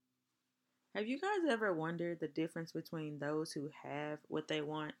Have you guys ever wondered the difference between those who have what they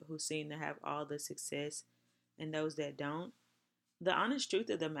want, who seem to have all the success, and those that don't? The honest truth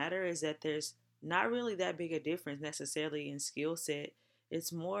of the matter is that there's not really that big a difference necessarily in skill set.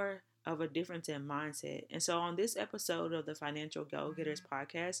 It's more of a difference in mindset. And so, on this episode of the Financial Go Getters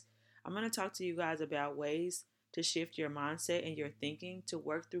podcast, I'm going to talk to you guys about ways to shift your mindset and your thinking to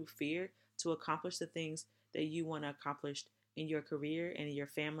work through fear to accomplish the things that you want to accomplish in your career and in your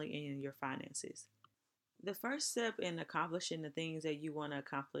family and in your finances. The first step in accomplishing the things that you want to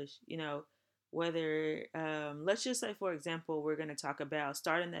accomplish, whether, let's just say, for example, we're going to talk about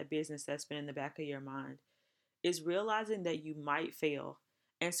starting that business that's been in the back of your mind, is realizing that you might fail.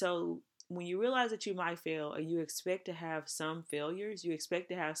 And so when you realize that you might fail and you expect to have some failures, you expect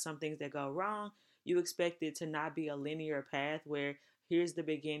to have some things that go wrong, you expect it to not be a linear path where here's the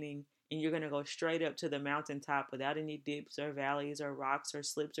beginning and you're going to go straight up to the mountaintop without any dips or valleys or rocks or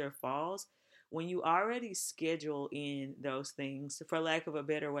slips or falls. When you already schedule in those things, for lack of a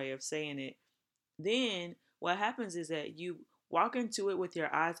better way of saying it, then what happens is that you walk into it with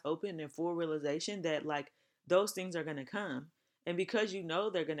your eyes open and full realization that like those things are going to come. And because you know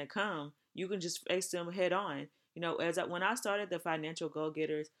they're going to come, you can just face them head on. When I started the Financial Go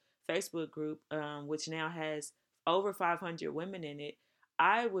Getters Facebook group, which now has over 500 women in it,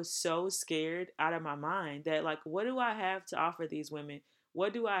 I was so scared out of my mind that like, what do I have to offer these women?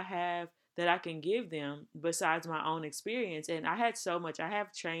 What do I have that I can give them besides my own experience? And I had so much. I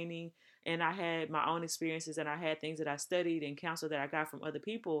have training and I had my own experiences and I had things that I studied and counsel that I got from other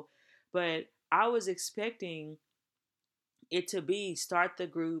people. But I was expecting it to be start the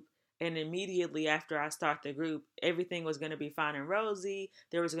group and immediately after I start the group, everything was going to be fine and rosy.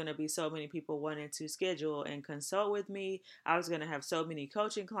 There was going to be so many people wanting to schedule and consult with me. I was going to have so many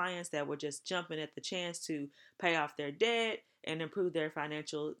coaching clients that were just jumping at the chance to pay off their debt and improve their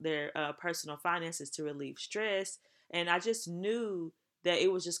personal finances to relieve stress. And I just knew that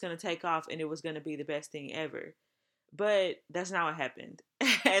it was just going to take off and it was going to be the best thing ever. But that's not what happened.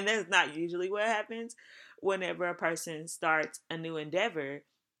 And that's not usually what happens whenever a person starts a new endeavor.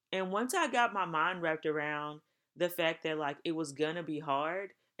 And once I got my mind wrapped around the fact that like it was going to be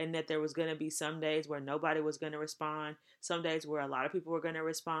hard and that there was going to be some days where nobody was going to respond, some days where a lot of people were going to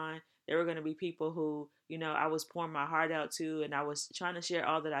respond. There were going to be people who, I was pouring my heart out to and I was trying to share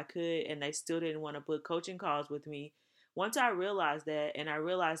all that I could and they still didn't want to book coaching calls with me. Once I realized that, and I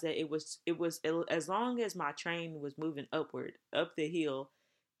realized that it was as long as my train was moving upward, up the hill,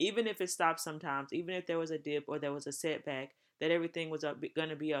 even if it stopped sometimes, even if there was a dip or there was a setback, that everything was going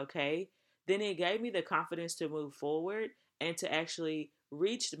to be okay, then it gave me the confidence to move forward and to actually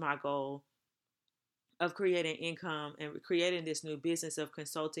reach my goal of creating income and creating this new business of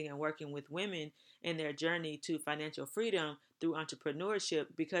consulting and working with women in their journey to financial freedom through entrepreneurship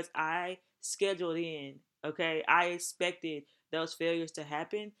because I scheduled in, okay? I expected those failures to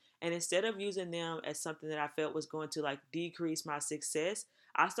happen. And instead of using them as something that I felt was going to like decrease my success,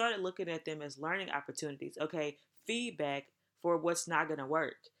 I started looking at them as learning opportunities, okay? Feedback for what's not going to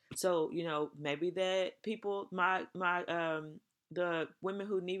work. So, maybe that people, the women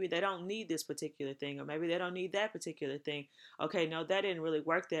who need me, they don't need this particular thing, or maybe they don't need that particular thing. Okay, no, that didn't really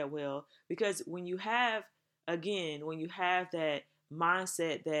work that well. Because when you have that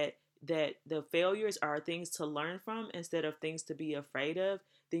mindset that the failures are things to learn from instead of things to be afraid of,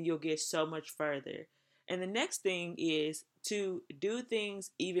 then you'll get so much further. And the next thing is to do things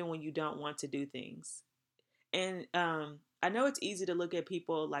even when you don't want to do things. And I know it's easy to look at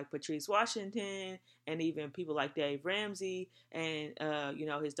people like Patrice Washington and even people like Dave Ramsey and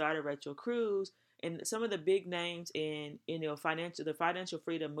his daughter Rachel Cruz and some of the big names in the financial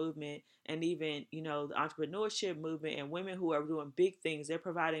freedom movement and even the entrepreneurship movement and women who are doing big things. They're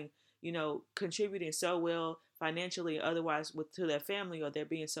providing contributing so well financially, otherwise to their family, or they're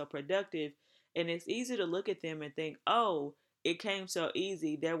being so productive. And it's easy to look at them and think, oh, it came so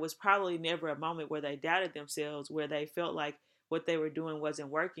easy. There was probably never a moment where they doubted themselves, where they felt like what they were doing wasn't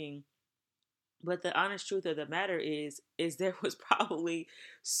working. But the honest truth of the matter is there was probably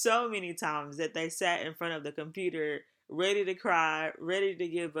so many times that they sat in front of the computer ready to cry, ready to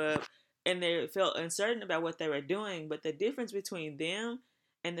give up, and they felt uncertain about what they were doing. But the difference between them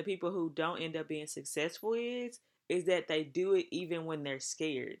and the people who don't end up being successful is that they do it even when they're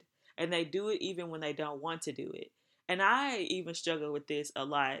scared. And they do it even when they don't want to do it. And I even struggle with this a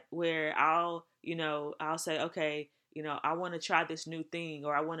lot where I'll say, okay, I want to try this new thing,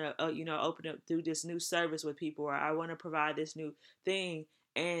 or I want to, open up, do this new service with people, or I want to provide this new thing.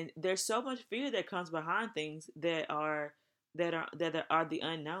 And there's so much fear that comes behind things that are the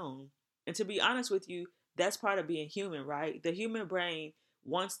unknown. And to be honest with you, that's part of being human, right? The human brain,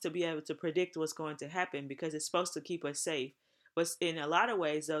 wants to be able to predict what's going to happen because it's supposed to keep us safe. But in a lot of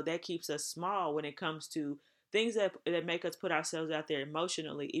ways, though, that keeps us small when it comes to things that make us put ourselves out there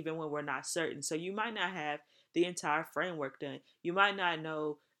emotionally, even when we're not certain. So you might not have the entire framework done. You might not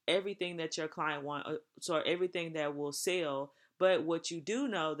know everything that your client wants, or everything that will sell. But what you do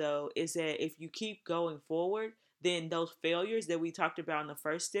know, though, is that if you keep going forward, then those failures that we talked about in the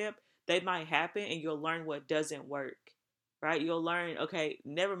first step, they might happen and you'll learn what doesn't work, right? You'll learn, okay,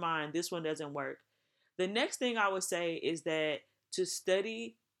 never mind, this one doesn't work. The next thing I would say is that to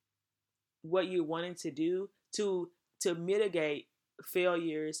study what you're wanting to do to mitigate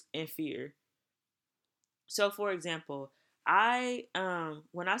failures and fear. So, for example, I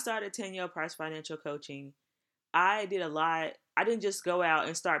when I started Tenyo Price Financial Coaching, I did a lot. I didn't just go out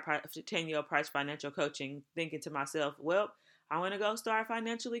and start 10-year price financial coaching thinking to myself, well, I want to go start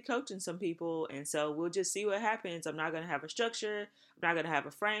financially coaching some people. And so we'll just see what happens. I'm not going to have a structure. I'm not going to have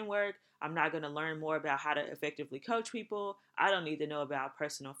a framework. I'm not going to learn more about how to effectively coach people. I don't need to know about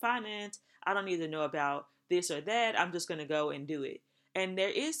personal finance. I don't need to know about this or that. I'm just going to go and do it. And there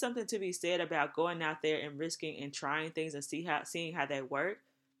is something to be said about going out there and risking and trying things and seeing how they work.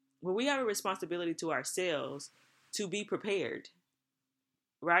 Well, we have a responsibility to ourselves to be prepared,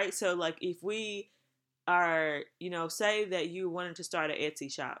 right? So, like, if we are, say that you wanted to start an Etsy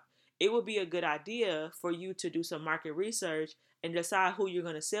shop, it would be a good idea for you to do some market research and decide who you're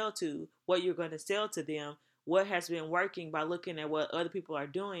going to sell to, what you're going to sell to them, what has been working by looking at what other people are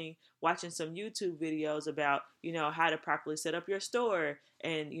doing, watching some YouTube videos about, how to properly set up your store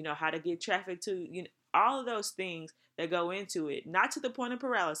and, how to get traffic to, all of those things that go into it, not to the point of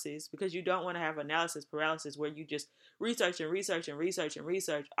paralysis, because you don't want to have analysis paralysis where you just research and research and research and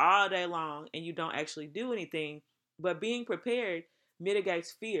research all day long and you don't actually do anything. But being prepared mitigates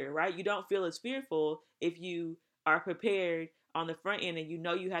fear, right? You don't feel as fearful if you are prepared on the front end and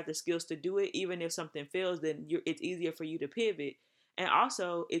you have the skills to do it. Even if something fails, then it's easier for you to pivot. And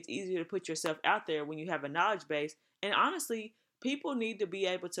also, it's easier to put yourself out there when you have a knowledge base. And honestly, people need to be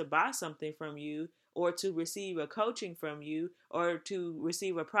able to buy something from you, or to receive a coaching from you, or to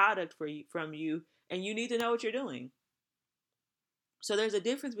receive a product from you, and you need to know what you're doing. So there's a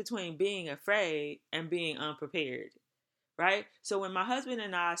difference between being afraid and being unprepared, right? So when my husband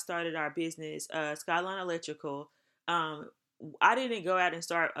and I started our business, Skyline Electrical, I didn't go out and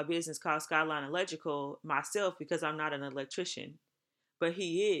start a business called Skyline Electrical myself because I'm not an electrician, but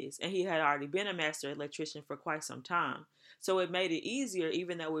he is, and he had already been a master electrician for quite some time. So it made it easier,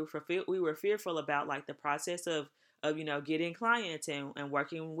 even though we were fearful about like the process of getting clients and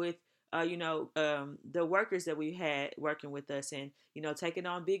working with the workers that we had working with us, and taking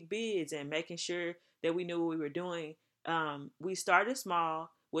on big bids and making sure that we knew what we were doing. We started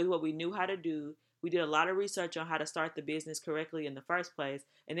small with what we knew how to do. We did a lot of research on how to start the business correctly in the first place.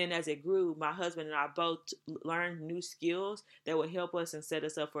 And then as it grew, my husband and I both learned new skills that would help us and set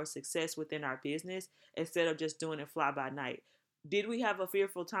us up for success within our business instead of just doing it fly by night. Did we have a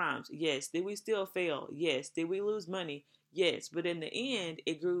fearful times? Yes. Did we still fail? Yes. Did we lose money? Yes. But in the end,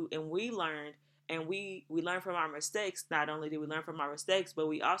 it grew and we learned, and we learned from our mistakes. Not only did we learn from our mistakes, but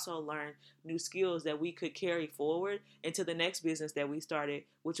we also learned new skills that we could carry forward into the next business that we started,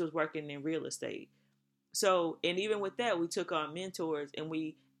 which was working in real estate. So, and even with that, we took on mentors and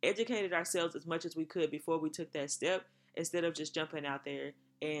we educated ourselves as much as we could before we took that step, instead of just jumping out there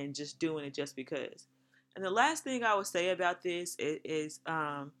and just doing it just because. And the last thing I would say about this is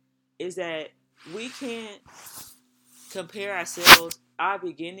that we can't compare our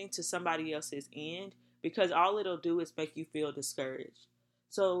beginning to somebody else's end, because all it'll do is make you feel discouraged.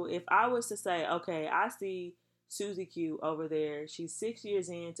 So if I was to say, okay, I see Susie Q over there, she's 6 years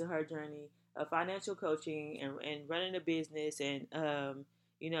into her journey of financial coaching and running a business, and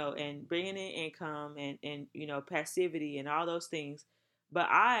and bringing in income and passivity and all those things. But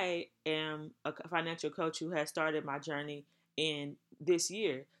I am a financial coach who has started my journey in this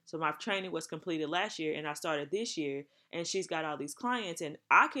year. So my training was completed last year and I started this year, and she's got all these clients, and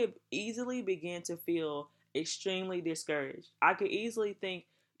I could easily begin to feel extremely discouraged. I could easily think,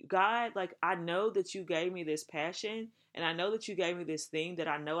 God, like, I know that you gave me this passion, and I know that you gave me this thing that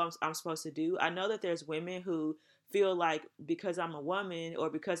I know I'm supposed to do. I know that there's women who feel like because I'm a woman or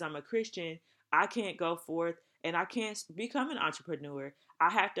because I'm a Christian, I can't go forth and I can't become an entrepreneur. I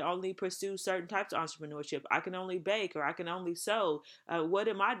have to only pursue certain types of entrepreneurship. I can only bake or I can only sew. What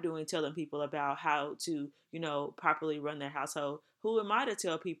am I doing telling people about how to, properly run their household? Who am I to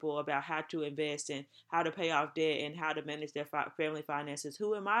tell people about how to invest and how to pay off debt and how to manage their family finances?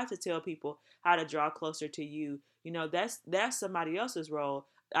 Who am I to tell people how to draw closer to you? That's somebody else's role.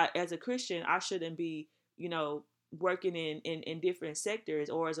 As a Christian, I shouldn't be, working in different sectors,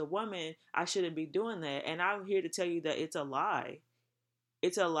 or as a woman I shouldn't be doing that. And I'm here to tell you that it's a lie.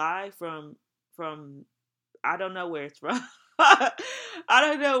 It's a lie from I don't know where it's from. I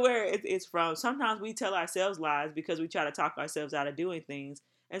don't know where it's from. Sometimes we tell ourselves lies because we try to talk ourselves out of doing things.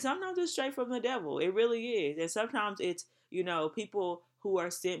 And sometimes it's straight from the devil. It really is. And sometimes it's, people who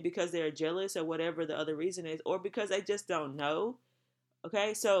are sent because they're jealous or whatever the other reason is, or because they just don't know.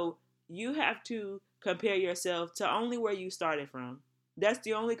 Okay? So you have to compare yourself to only where you started from. That's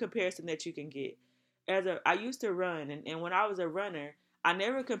the only comparison that you can get. I used to run, and when I was a runner, I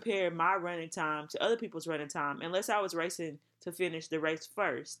never compared my running time to other people's running time unless I was racing to finish the race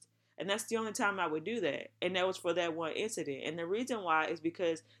first. And that's the only time I would do that. And that was for that one incident. And the reason why is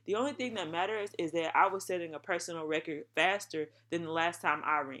because the only thing that matters is that I was setting a personal record faster than the last time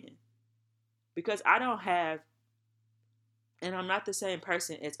I ran. Because I don't have, and I'm not the same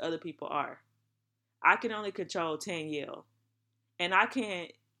person as other people are. I can only control 10 yell. And I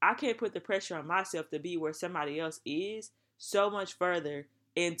can't put the pressure on myself to be where somebody else is so much further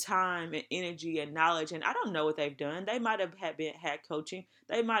in time and energy and knowledge. And I don't know what they've done. They might have had coaching.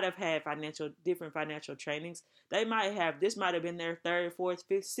 They might have had different financial trainings. They might have, this might have been their third, fourth,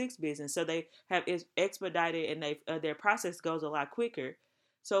 fifth, sixth business. So they have expedited, and their process goes a lot quicker.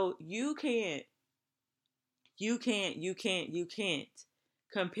 So you can't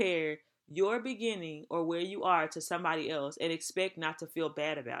compare your beginning or where you are to somebody else and expect not to feel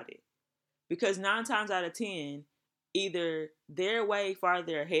bad about it. Because 9 times out of 10, either they're way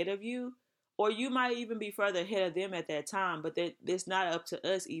farther ahead of you, or you might even be further ahead of them at that time, but it's not up to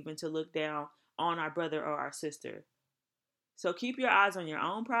us even to look down on our brother or our sister. So keep your eyes on your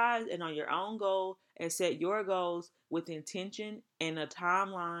own prize and on your own goal, and set your goals with intention and a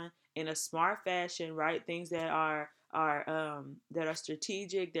timeline in a smart fashion, right? Things that are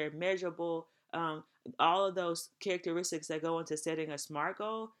strategic, they're measurable, all of those characteristics that go into setting a smart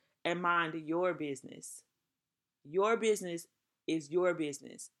goal. And mind your business. Your business is your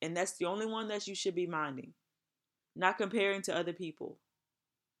business, and that's the only one that you should be minding, not comparing to other people,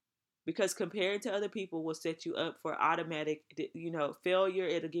 because comparing to other people will set you up for automatic, failure.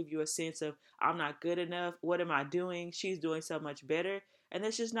 It'll give you a sense of, I'm not good enough. What am I doing? She's doing so much better. And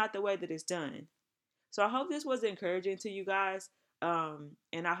that's just not the way that it's done. So I hope this was encouraging to you guys.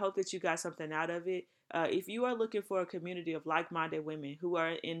 And I hope that you got something out of it. If you are looking for a community of like-minded women who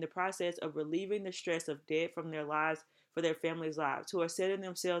are in the process of relieving the stress of debt from their lives, for their families' lives, who are setting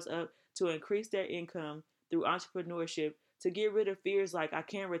themselves up to increase their income through entrepreneurship, to get rid of fears like I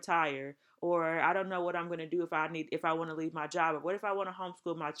can't retire, or I don't know what I'm going to do if I want to leave my job, or what if I want to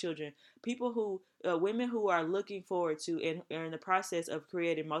homeschool my children. Women who are looking forward to and are in the process of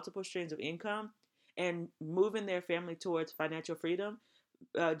creating multiple streams of income and moving their family towards financial freedom.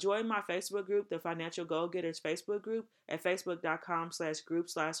 Join my Facebook group, the Financial Goal Getters Facebook group, at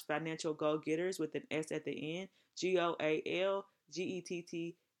facebook.com/group/financial goal getters with an S at the end,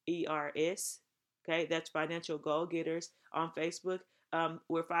 GOALGETTERS. Okay, that's Financial Goal Getters on Facebook.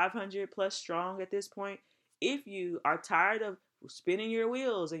 We're 500 plus strong at this point. If you are tired of spinning your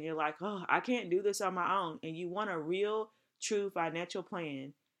wheels and you're like, oh, I can't do this on my own, and you want a real, true financial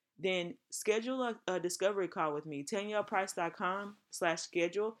plan, then schedule a discovery call with me,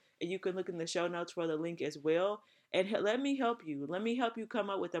 TaniellePrice.com/schedule, and you can look in the show notes for the link as well. And let me help you. Let me help you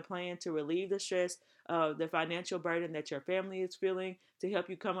come up with a plan to relieve the stress of the financial burden that your family is feeling, to help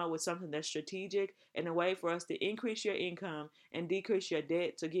you come up with something that's strategic and a way for us to increase your income and decrease your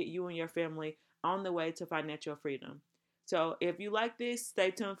debt to get you and your family on the way to financial freedom. So if you like this,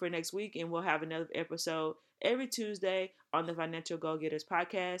 stay tuned for next week, and we'll have another episode every Tuesday on the Financial Goal Getters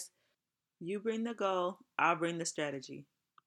podcast. You bring the goal, I'll bring the strategy.